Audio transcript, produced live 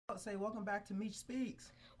Say welcome back to Meech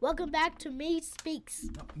Speaks. Welcome back to Meech Speaks.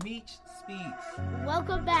 No, Meech Speaks.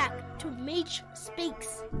 Welcome back to Meech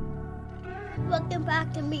Speaks. Welcome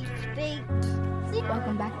back to Meech Speaks.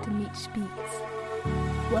 Welcome back to Meech Speaks.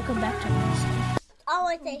 Welcome back to Meech Speaks. I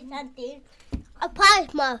want to say something. A prize,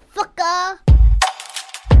 motherfucker.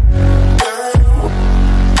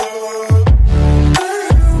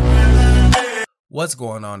 What's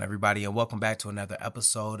going on, everybody, and welcome back to another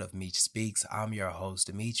episode of Meech Speaks. I'm your host,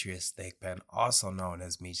 Demetrius Thickpen, also known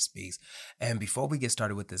as Meech Speaks. And before we get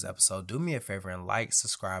started with this episode, do me a favor and like,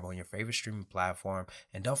 subscribe on your favorite streaming platform,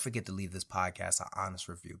 and don't forget to leave this podcast an honest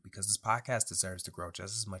review because this podcast deserves to grow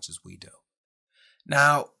just as much as we do.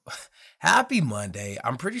 Now, happy Monday.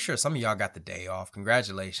 I'm pretty sure some of y'all got the day off.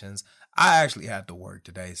 Congratulations. I actually had to work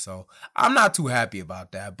today, so I'm not too happy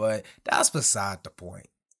about that, but that's beside the point.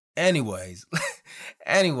 Anyways,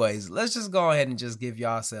 let's just go ahead and just give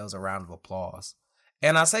yourselves a round of applause.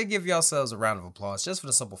 And I say give yourselves a round of applause just for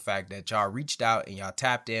the simple fact that y'all reached out and y'all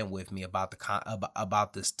tapped in with me about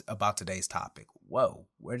about today's topic. Whoa,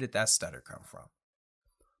 where did that stutter come from?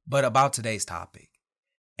 But about today's topic.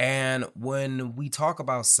 And when we talk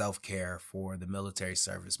about self-care for the military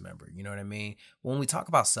service member, you know what I mean? When we talk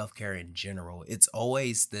about self-care in general, it's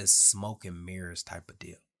always this smoke and mirrors type of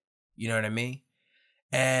deal. You know what I mean?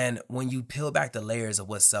 And when you peel back the layers of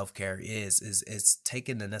what self-care is it's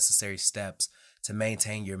taking the necessary steps to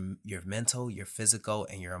maintain your mental, your physical,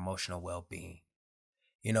 and your emotional well-being.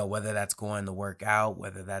 You know, whether that's going to work out,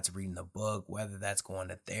 whether that's reading a book, whether that's going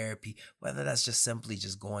to therapy, whether that's just simply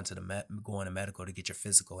just going to medical to get your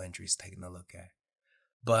physical injuries taken a look at.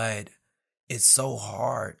 But it's so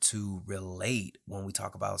hard to relate when we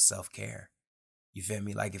talk about self-care. You feel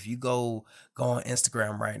me? Like if you go on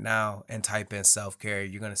Instagram right now and type in self-care,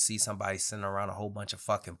 you're going to see somebody sitting around a whole bunch of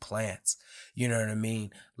fucking plants. You know what I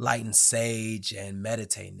mean? Lighting sage and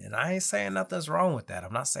meditating. And I ain't saying nothing's wrong with that.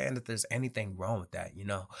 I'm not saying that there's anything wrong with that. You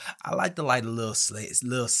know, I like to light a little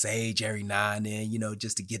sage every now and then, you know,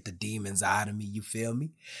 just to get the demons out of me. You feel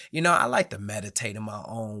me? You know, I like to meditate in my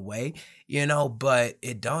own way, you know, but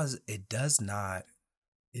it does not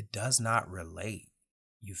relate.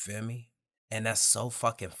 You feel me? And that's so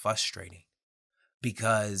fucking frustrating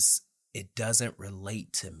because it doesn't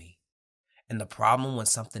relate to me. And the problem when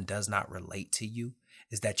something does not relate to you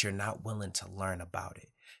is that you're not willing to learn about it.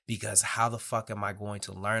 Because how the fuck am I going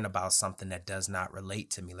to learn about something that does not relate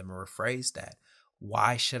to me? Let me rephrase that.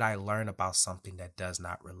 Why should I learn about something that does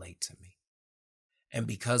not relate to me? And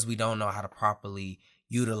because we don't know how to properly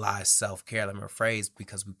utilize self-care, let me rephrase,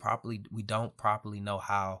 because we don't properly know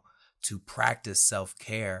how to practice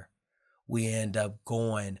self-care, we end up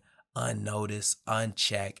going unnoticed,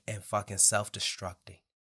 unchecked, and fucking self-destructing.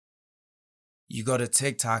 You go to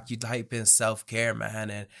TikTok, you type in self-care, man,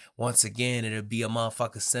 and once again, it'll be a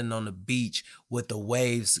motherfucker sitting on the beach with the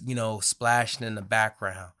waves, you know, splashing in the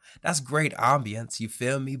background. That's great ambience, you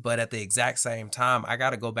feel me? But at the exact same time, I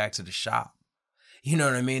got to go back to the shop. You know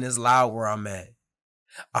what I mean? It's loud where I'm at.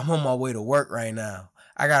 I'm on my way to work right now.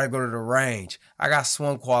 I got to go to the range. I got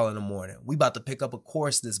swim qual in the morning. We about to pick up a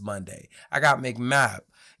course this Monday. I got McMap.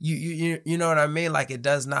 You know what I mean? Like it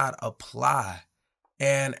does not apply.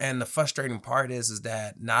 And the frustrating part is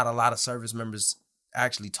that not a lot of service members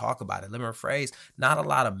actually talk about it. Let me rephrase. Not a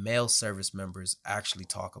lot of male service members actually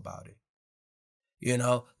talk about it. You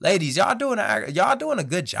know, ladies, y'all doing a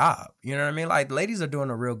good job. You know what I mean? Like ladies are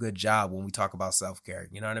doing a real good job when we talk about self-care.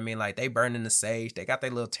 You know what I mean? Like they burning the sage. They got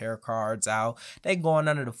their little tarot cards out. They going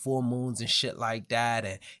under the full moons and shit like that.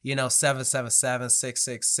 And, you know, 777,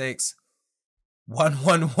 666,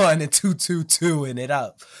 111 and 222 and it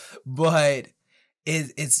up. But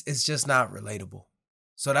it's just not relatable.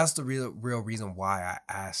 So that's the real reason why I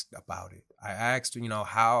asked about it. I asked, you know,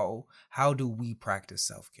 how do we practice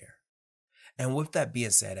self-care? And with that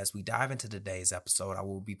being said, as we dive into today's episode, I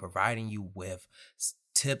will be providing you with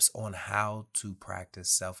tips on how to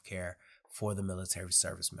practice self-care for the military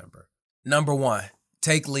service member. Number 1,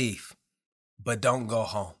 take leave, but don't go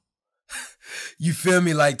home. You feel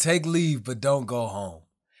me? Like take leave, but don't go home.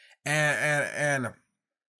 And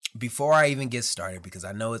before I even get started, because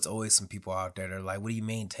I know it's always some people out there that are like, what do you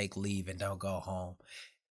mean take leave and don't go home?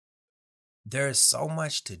 There is so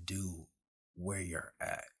much to do where you're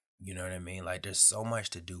at. You know what I mean? Like there's so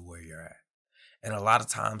much to do where you're at. And a lot of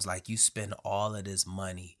times, like you spend all of this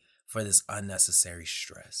money for this unnecessary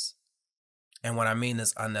stress. And when I mean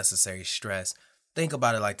this unnecessary stress, think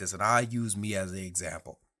about it like this. And I'll use me as an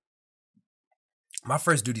example. My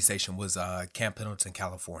first duty station was Camp Pendleton,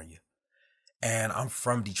 California. And I'm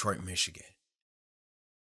from Detroit, Michigan.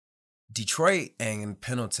 Detroit and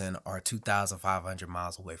Pendleton are 2,500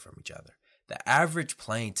 miles away from each other. The average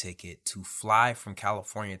plane ticket to fly from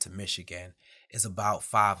California to Michigan is about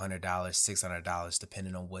 $500, $600,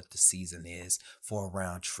 depending on what the season is for a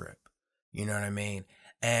round trip. You know what I mean?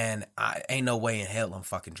 And I ain't no way in hell I'm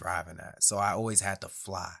fucking driving that. So I always had to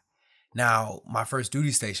fly. Now, my first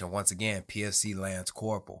duty station, once again, PFC Lance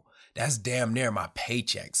Corporal, that's damn near my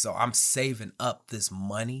paycheck. So I'm saving up this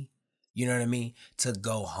money, you know what I mean, to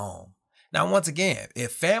go home. Now, once again,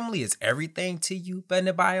 if family is everything to you,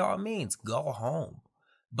 then by all means, go home.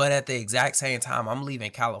 But at the exact same time, I'm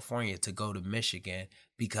leaving California to go to Michigan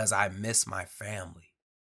because I miss my family.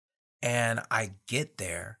 And I get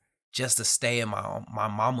there just to stay in my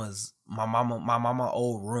mama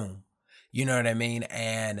old room. You know what I mean?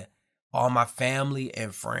 And all my family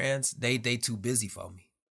and friends, they too busy for me.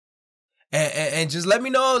 And just let me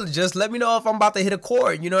know if I'm about to hit a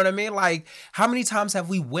chord. You know what I mean? Like, how many times have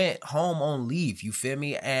we went home on leave? You feel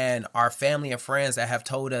me? And our family and friends that have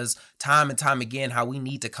told us time and time again how we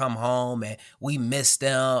need to come home and we miss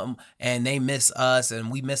them and they miss us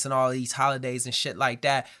and we missing all these holidays and shit like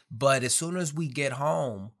that. But as soon as we get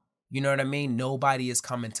home, you know what I mean? Nobody is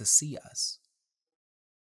coming to see us.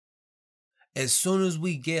 As soon as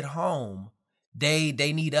we get home, they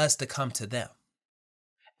need us to come to them.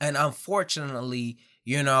 And unfortunately,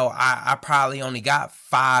 you know, I probably only got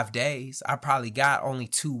 5 days. I probably got only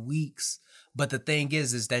 2 weeks. But the thing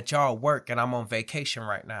is that y'all work and I'm on vacation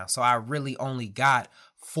right now. So I really only got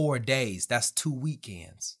 4 days. That's 2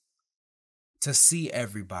 weekends to see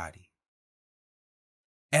everybody.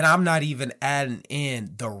 And I'm not even adding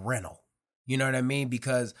in the rental. You know what I mean?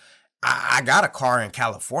 Because I got a car in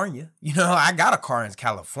California. You know, I got a car in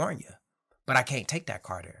California. But I can't take that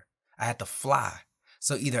car there. I had to fly.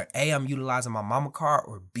 So either A, I'm utilizing my mama car,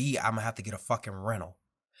 or B, I'm gonna have to get a fucking rental.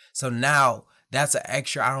 So now that's an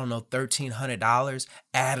extra, I don't know, $1,300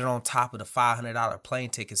 added on top of the $500 plane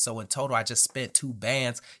ticket. So in total, I just spent 2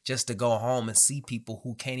 bands just to go home and see people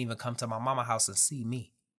who can't even come to my mama house and see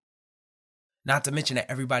me. Not to mention that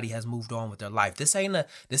everybody has moved on with their life. This ain't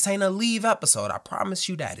a leave episode. I promise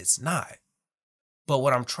you that it's not. But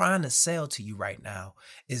what I'm trying to sell to you right now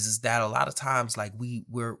is that a lot of times, like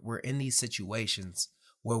we're in these situations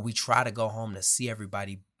where we try to go home to see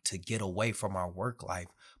everybody to get away from our work life.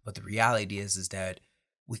 But the reality is that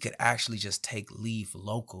we could actually just take leave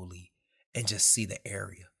locally and just see the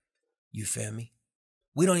area. You feel me?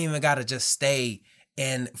 We don't even got to just stay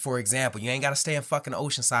in, for example, you ain't got to stay in fucking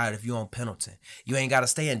Oceanside if you're on Pendleton. You ain't got to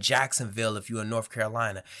stay in Jacksonville if you're in North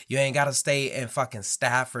Carolina. You ain't got to stay in fucking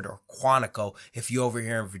Stafford or Quantico if you're over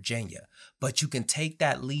here in Virginia. But you can take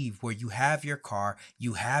that leave where you have your car,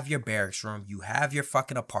 you have your barracks room, you have your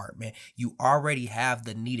fucking apartment, you already have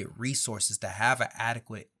the needed resources to have an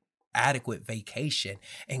adequate vacation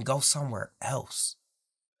and go somewhere else.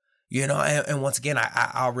 You know, and once again,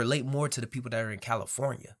 I'll relate more to the people that are in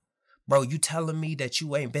California. Bro, you telling me that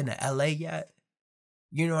you ain't been to LA yet?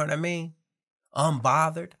 You know what I mean?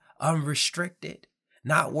 Unbothered, unrestricted,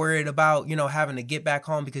 not worried about, you know, having to get back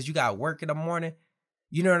home because you got work in the morning.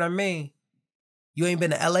 You know what I mean? You ain't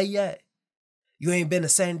been to LA yet? You ain't been to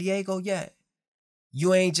San Diego yet?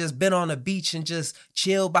 You ain't just been on the beach and just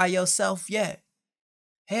chill by yourself yet?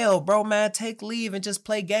 Hell, bro, man, take leave and just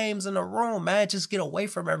play games in the room, man. Just get away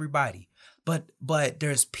from everybody. But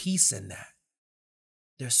there's peace in that.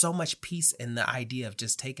 There's so much peace in the idea of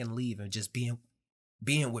just taking leave and just being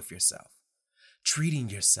with yourself,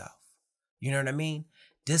 treating yourself. You know what I mean?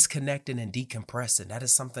 Disconnecting and decompressing. That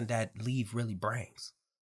is something that leave really brings.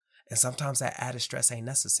 And sometimes that added stress ain't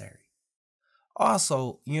necessary.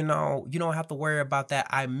 Also, you know, you don't have to worry about that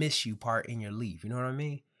I miss you part in your leave. You know what I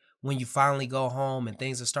mean? When you finally go home and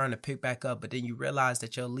things are starting to pick back up, but then you realize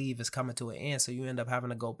that your leave is coming to an end. So you end up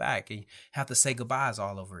having to go back and you have to say goodbyes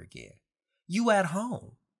all over again. You at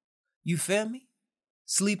home. You feel me?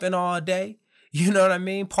 Sleeping all day. You know what I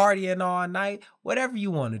mean? Partying all night. Whatever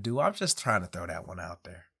you want to do. I'm just trying to throw that one out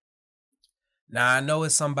there. Now, I know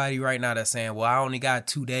it's somebody right now that's saying, well, I only got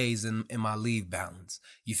 2 days in my leave balance.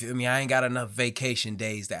 You feel me? I ain't got enough vacation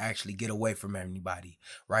days to actually get away from anybody.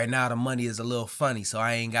 Right now, the money is a little funny, so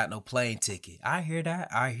I ain't got no plane ticket. I hear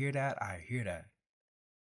that.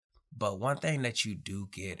 But one thing that you do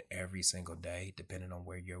get every single day, depending on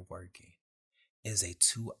where you're working, is a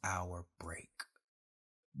 2-hour break.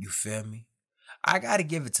 You feel me? I got to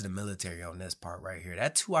give it to the military on this part right here.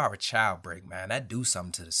 That 2-hour child break, man, that do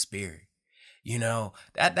something to the spirit. You know,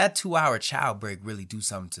 that 2-hour child break really do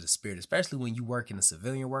something to the spirit, especially when you work in the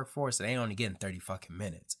civilian workforce and they only getting 30 fucking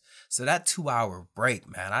minutes. So that 2-hour break,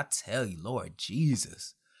 man, I tell you, Lord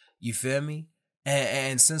Jesus, you feel me?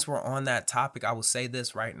 And since we're on that topic, I will say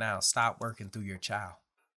this right now. Stop working through your child.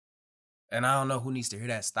 And I don't know who needs to hear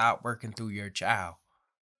that. Stop working through your child.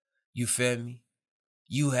 You feel me?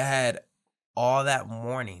 You had all that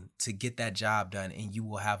morning to get that job done, and you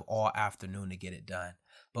will have all afternoon to get it done.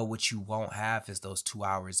 But what you won't have is those 2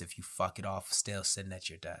 hours if you fuck it off still sitting at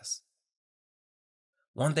your desk.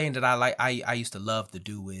 One thing that I used to love to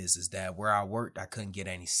do is that where I worked, I couldn't get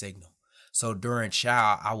any signal. So during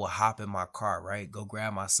chow, I would hop in my car, right? Go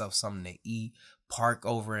grab myself something to eat, park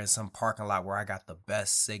over in some parking lot where I got the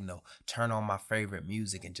best signal, turn on my favorite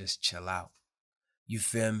music and just chill out. You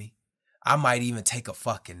feel me? I might even take a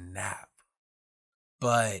fucking nap.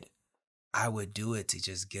 But I would do it to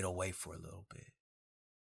just get away for a little bit.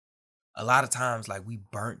 A lot of times, like, we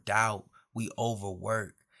burnt out, we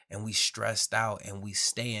overwork, and we stressed out, and we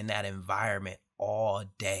stay in that environment all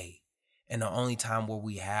day. And the only time where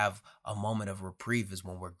we have a moment of reprieve is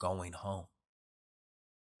when we're going home.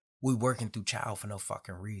 We working through child for no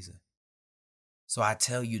fucking reason. So I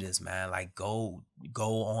tell you this, man, like, go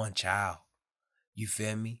on child. You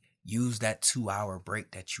feel me? Use that 2-hour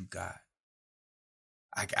break that you got.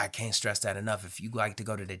 I can't stress that enough. If you like to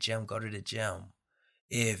go to the gym, go to the gym.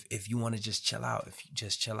 If you want to just chill out,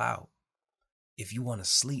 just chill out. If you want to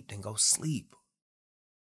sleep, then go sleep.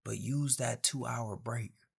 But use that 2-hour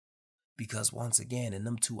break. Because once again, in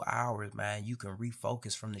them 2 hours, man, you can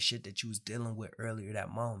refocus from the shit that you was dealing with earlier that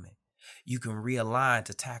moment. You can realign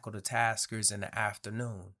to tackle the taskers in the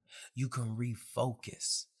afternoon. You can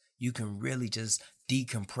refocus. You can really just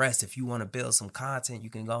decompress. If you want to build some content,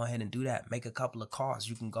 you can go ahead and do that. Make a couple of calls.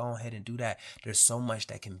 You can go ahead and do that. There's so much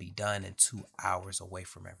that can be done in 2 hours away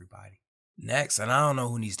from everybody. Next, and I don't know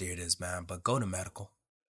who needs to hear this, man, but go to medical.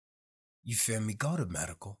 You feel me? Go to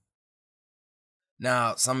medical.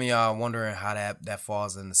 Now, some of y'all wondering how that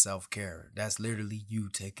falls into self-care. That's literally you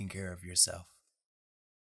taking care of yourself.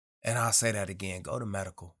 And I'll say that again. Go to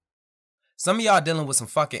medical. Some of y'all dealing with some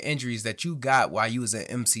fucking injuries that you got while you was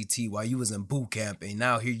in MCT, while you was in boot camp, and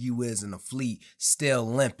now here you is in the fleet still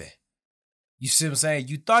limping. You see what I'm saying?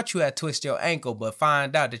 You thought you had twisted your ankle, but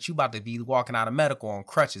find out that you about to be walking out of medical on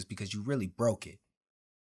crutches because you really broke it.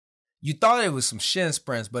 You thought it was some shin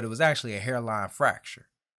splints, but it was actually a hairline fracture.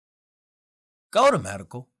 Go to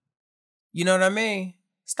medical. You know what I mean?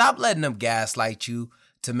 Stop letting them gaslight you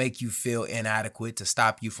to make you feel inadequate to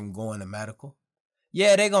stop you from going to medical.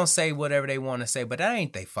 Yeah, they gonna say whatever they want to say, but that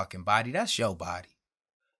ain't their fucking body. That's your body.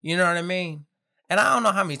 You know what I mean? And I don't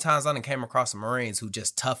know how many times I done came across some Marines who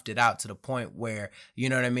just toughed it out to the point where, you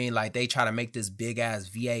know what I mean? Like, they try to make this big ass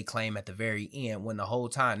VA claim at the very end when the whole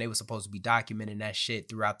time they were supposed to be documenting that shit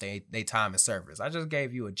throughout their time in service. I just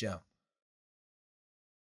gave you a gem.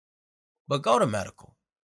 But go to medical.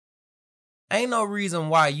 Ain't no reason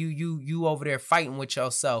why you over there fighting with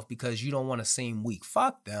yourself because you don't want to seem weak.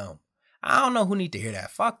 Fuck them. I don't know who need to hear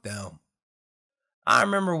that. Fuck them. I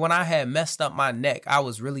remember when I had messed up my neck, I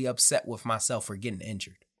was really upset with myself for getting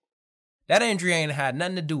injured. That injury ain't had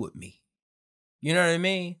nothing to do with me. You know what I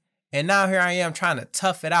mean? And now here I am trying to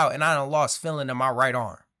tough it out, and I done lost feeling in my right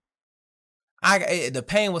arm. The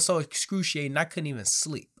pain was so excruciating, I couldn't even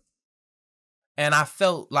sleep. And I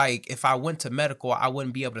felt like if I went to medical, I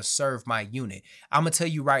wouldn't be able to serve my unit. I'm going to tell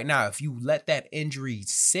you right now, if you let that injury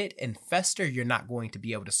sit and fester, you're not going to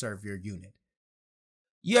be able to serve your unit.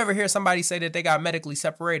 You ever hear somebody say that they got medically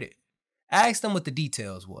separated? Ask them what the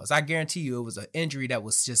details was. I guarantee you it was an injury that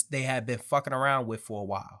was just, they had been fucking around with for a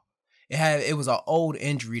while. It was an old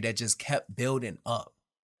injury that just kept building up.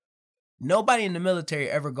 Nobody in the military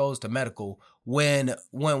ever goes to medical when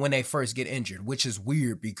they first get injured, which is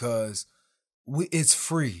weird because it's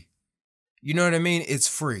free. You know what I mean? It's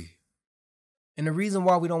free. And the reason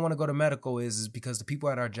why we don't want to go to medical is because the people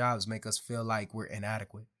at our jobs make us feel like we're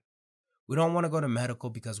inadequate. We don't want to go to medical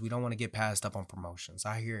because we don't want to get passed up on promotions.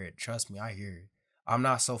 I hear it. Trust me, I hear it. I'm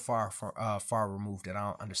not so far removed that I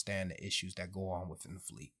don't understand the issues that go on within the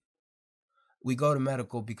fleet. We go to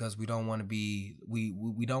medical because we don't want to be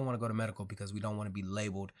we don't want to go to medical because we don't want to be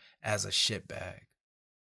labeled as a shitbag.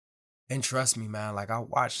 And trust me, man, like I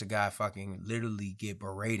watched a guy fucking literally get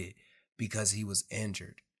berated because he was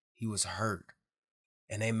injured. He was hurt.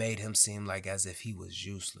 And they made him seem like as if he was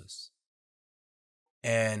useless.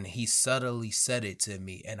 And he subtly said it to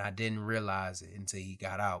me, and I didn't realize it until he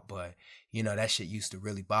got out. But, you know, that shit used to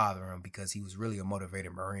really bother him because he was really a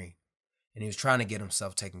motivated Marine. And he was trying to get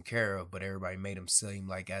himself taken care of, but everybody made him seem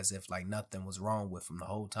like as if like nothing was wrong with him the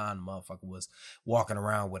whole time the motherfucker was walking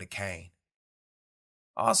around with a cane.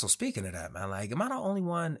 Also, speaking of that, man, like, am I the only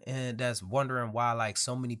one that's wondering why, like,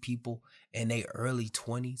 so many people in their early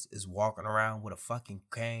 20s is walking around with a fucking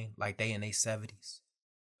cane like they in their 70s?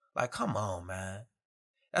 Like, come on, man.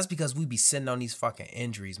 That's because we be sitting on these fucking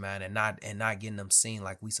injuries, man, and not getting them seen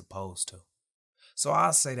like we supposed to. So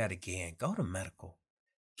I'll say that again. Go to medical.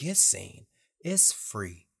 Get seen. It's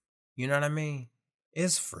free. You know what I mean?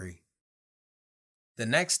 It's free. The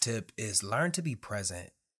next tip is learn to be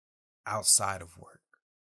present outside of work.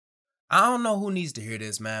 I don't know who needs to hear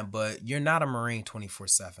this, man, but you're not a Marine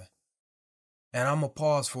 24/7. And I'm going to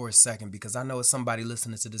pause for a second because I know it's somebody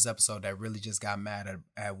listening to this episode that really just got mad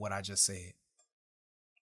at what I just said.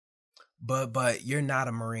 But you're not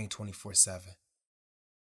a Marine 24/7.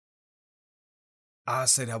 I'll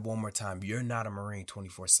say that one more time. You're not a Marine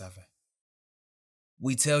 24/7.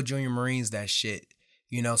 We tell junior Marines that shit,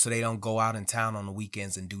 so they don't go out in town on the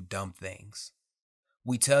weekends and do dumb things.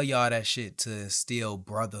 We tell y'all that shit to instill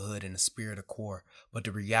brotherhood and the spirit of Corps. But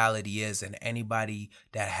the reality is, and anybody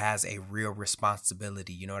that has a real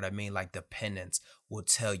responsibility, you know what I mean? Like dependents will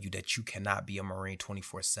tell you that you cannot be a Marine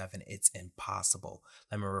 24/7. It's impossible.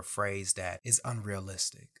 Let me rephrase that. It's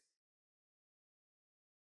unrealistic.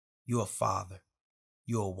 You a father.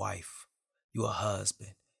 You a wife. You a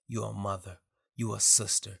husband. You a mother. You a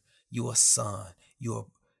sister. You a son. You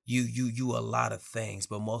a lot of things,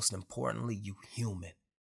 but most importantly, you human.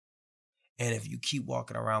 And if you keep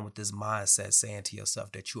walking around with this mindset saying to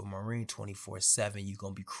yourself that you're a Marine 24/7, you're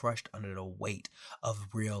going to be crushed under the weight of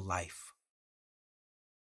real life.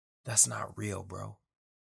 That's not real, bro.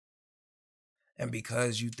 And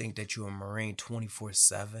because you think that you're a Marine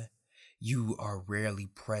 24/7, you are rarely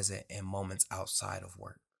present in moments outside of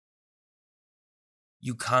work.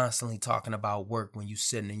 You constantly talking about work when you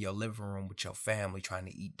sitting in your living room with your family trying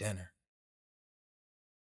to eat dinner.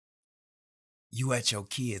 You at your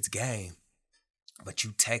kid's game, but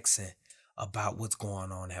you texting about what's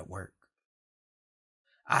going on at work.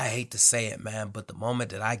 I hate to say it, man, but the moment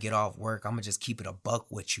that I get off work, I'm going to just keep it a buck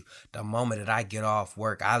with you. The moment that I get off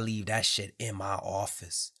work, I leave that shit in my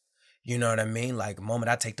office. You know what I mean? Like the moment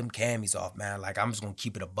I take them camis off, man, like I'm just going to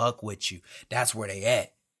keep it a buck with you. That's where they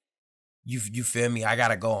at. You feel me? I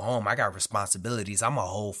gotta go home. I got responsibilities. I'm a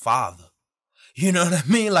whole father. You know what I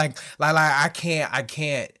mean? Like I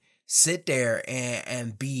can't sit there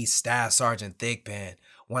and be Staff Sergeant Thigpen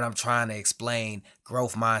when I'm trying to explain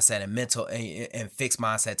growth mindset and mental and fixed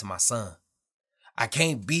mindset to my son. I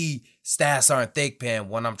can't be Staff Sergeant Thigpen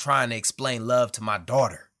when I'm trying to explain love to my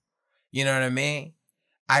daughter. You know what I mean?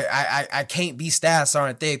 I can't be Staff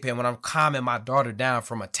Sergeant Thigpen when I'm calming my daughter down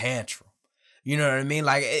from a tantrum. You know what I mean?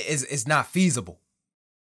 Like, it's not feasible.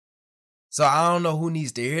 So I don't know who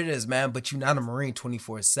needs to hear this, man, but you're not a Marine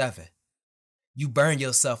 24/7. You burn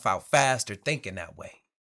yourself out faster thinking that way.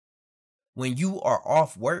 When you are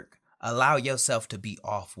off work, allow yourself to be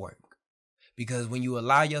off work. Because when you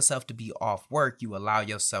allow yourself to be off work, you allow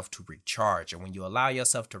yourself to recharge. And when you allow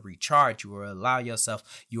yourself to recharge, you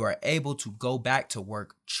are able to go back to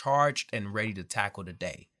work charged and ready to tackle the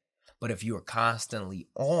day. But if you are constantly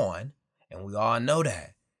on, and we all know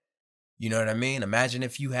that. You know what I mean? Imagine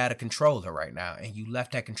if you had a controller right now and you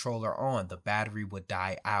left that controller on, the battery would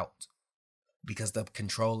die out because the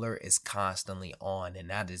controller is constantly on. And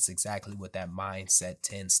that is exactly what that mindset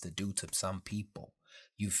tends to do to some people.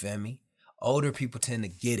 You feel me? Older people tend to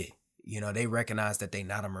get it. They recognize that they're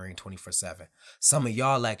not a Marine 24/7. Some of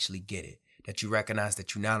y'all actually get it. That you recognize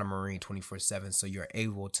that you're not a Marine 24/7, so you're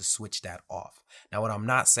able to switch that off. Now, what I'm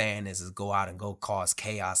not saying is go out and go cause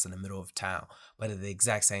chaos in the middle of town. But at the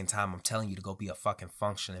exact same time, I'm telling you to go be a fucking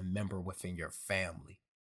functioning member within your family.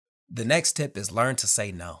 The next tip is learn to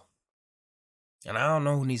say no. And I don't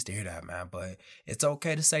know who needs to hear that, man, but it's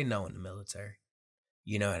okay to say no in the military.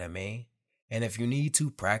 You know what I mean? And if you need to,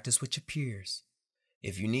 practice with your peers.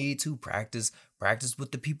 If you need to, practice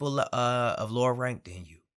with the people of lower rank than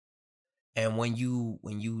you. And when you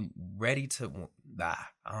ready to, I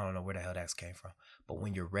don't know where the hell that came from, but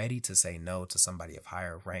when you're ready to say no to somebody of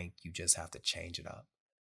higher rank, you just have to change it up.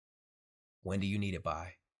 When do you need it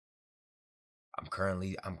by? I'm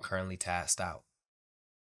currently tasked out.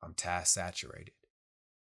 I'm task saturated.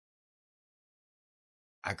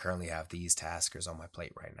 I currently have these taskers on my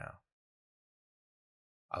plate right now.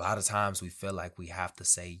 A lot of times we feel like we have to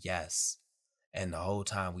say yes, and the whole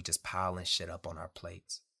time we just piling shit up on our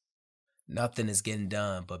plates. Nothing is getting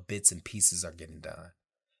done, but bits and pieces are getting done.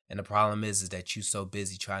 And the problem is that you're so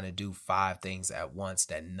busy trying to do 5 things at once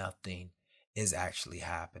that nothing is actually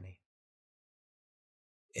happening.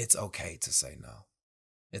 It's okay to say no.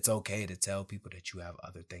 It's okay to tell people that you have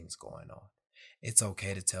other things going on. It's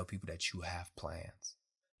okay to tell people that you have plans.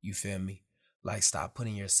 You feel me? Like, stop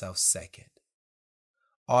putting yourself second.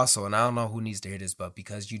 Also, and I don't know who needs to hear this, but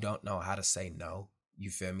because you don't know how to say no, you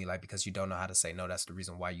feel me? Like, because you don't know how to say no, that's the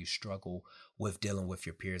reason why you struggle with dealing with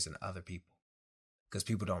your peers and other people. because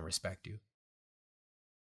people don't respect you.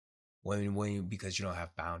 Because you don't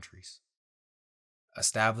have boundaries.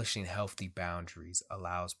 Establishing healthy boundaries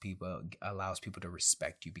allows people to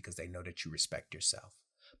respect you because they know that you respect yourself.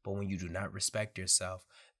 But when you do not respect yourself,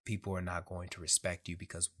 people are not going to respect you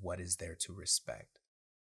because what is there to respect?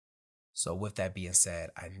 So with that being said,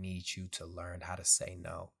 I need you to learn how to say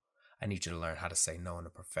no. I need you to learn how to say no in a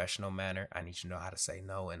professional manner. I need you to know how to say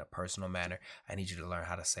no in a personal manner. I need you to learn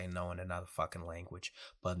how to say no in another fucking language.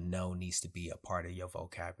 But no needs to be a part of your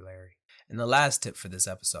vocabulary. And the last tip for this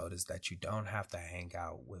episode is that you don't have to hang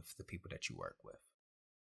out with the people that you work with.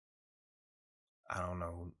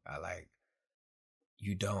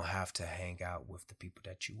 You don't have to hang out with the people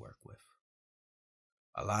that you work with.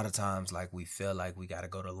 A lot of times, we feel like we got to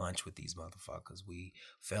go to lunch with these motherfuckers. We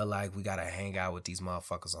feel like we got to hang out with these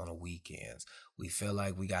motherfuckers on the weekends. We feel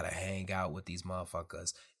like we got to hang out with these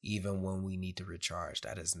motherfuckers even when we need to recharge.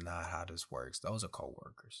 That is not how this works. Those are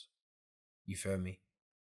coworkers. You feel me?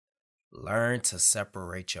 Learn to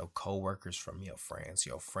separate your coworkers from your friends.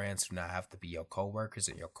 Your friends do not have to be your coworkers,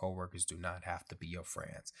 and your coworkers do not have to be your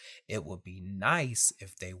friends. It would be nice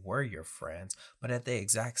if they were your friends, but at the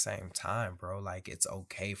exact same time, bro, it's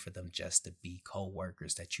okay for them just to be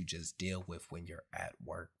coworkers that you just deal with when you're at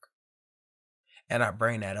work. And I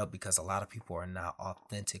bring that up because a lot of people are not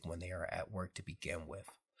authentic when they are at work to begin with.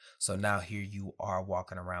 So now here you are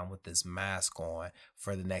walking around with this mask on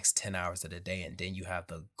for the next 10 hours of the day. And then you have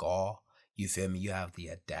the gall, you feel me? You have the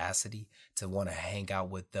audacity to want to hang out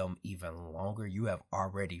with them even longer. You have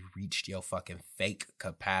already reached your fucking fake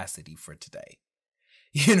capacity for today.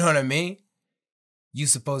 You know what I mean? You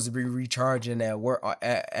supposed to be recharging at work,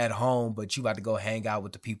 at home, but you about to go hang out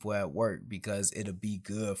with the people at work because it'll be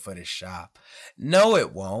good for the shop. No,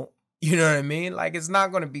 it won't. You know what I mean? It's not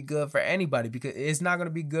going to be good for anybody because it's not going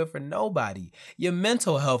to be good for nobody. Your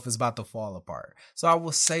mental health is about to fall apart. So I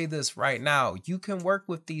will say this right now. You can work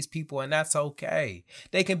with these people and that's okay.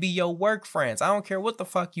 They can be your work friends. I don't care what the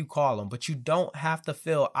fuck you call them, but you don't have to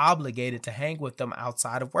feel obligated to hang with them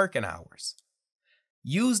outside of working hours.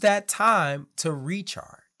 Use that time to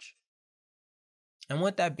recharge. And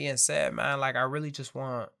with that being said, man, I really just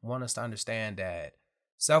want us to understand that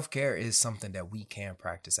self-care is something that we can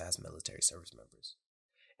practice as military service members.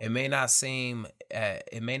 It may not seem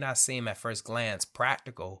at first glance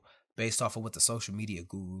practical based off of what the social media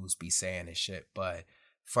gurus be saying and shit, but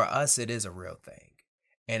for us, it is a real thing.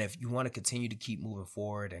 And if you want to continue to keep moving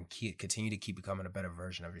forward and continue to keep becoming a better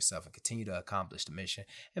version of yourself and continue to accomplish the mission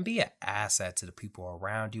and be an asset to the people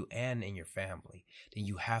around you and in your family, then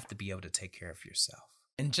you have to be able to take care of yourself.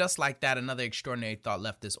 And just like that, another extraordinary thought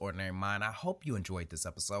left this ordinary mind. I hope you enjoyed this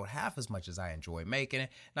episode half as much as I enjoyed making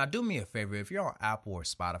it. Now, do me a favor. If you're on Apple or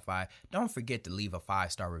Spotify, don't forget to leave a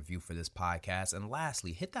 5-star review for this podcast. And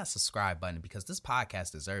lastly, hit that subscribe button because this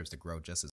podcast deserves to grow just as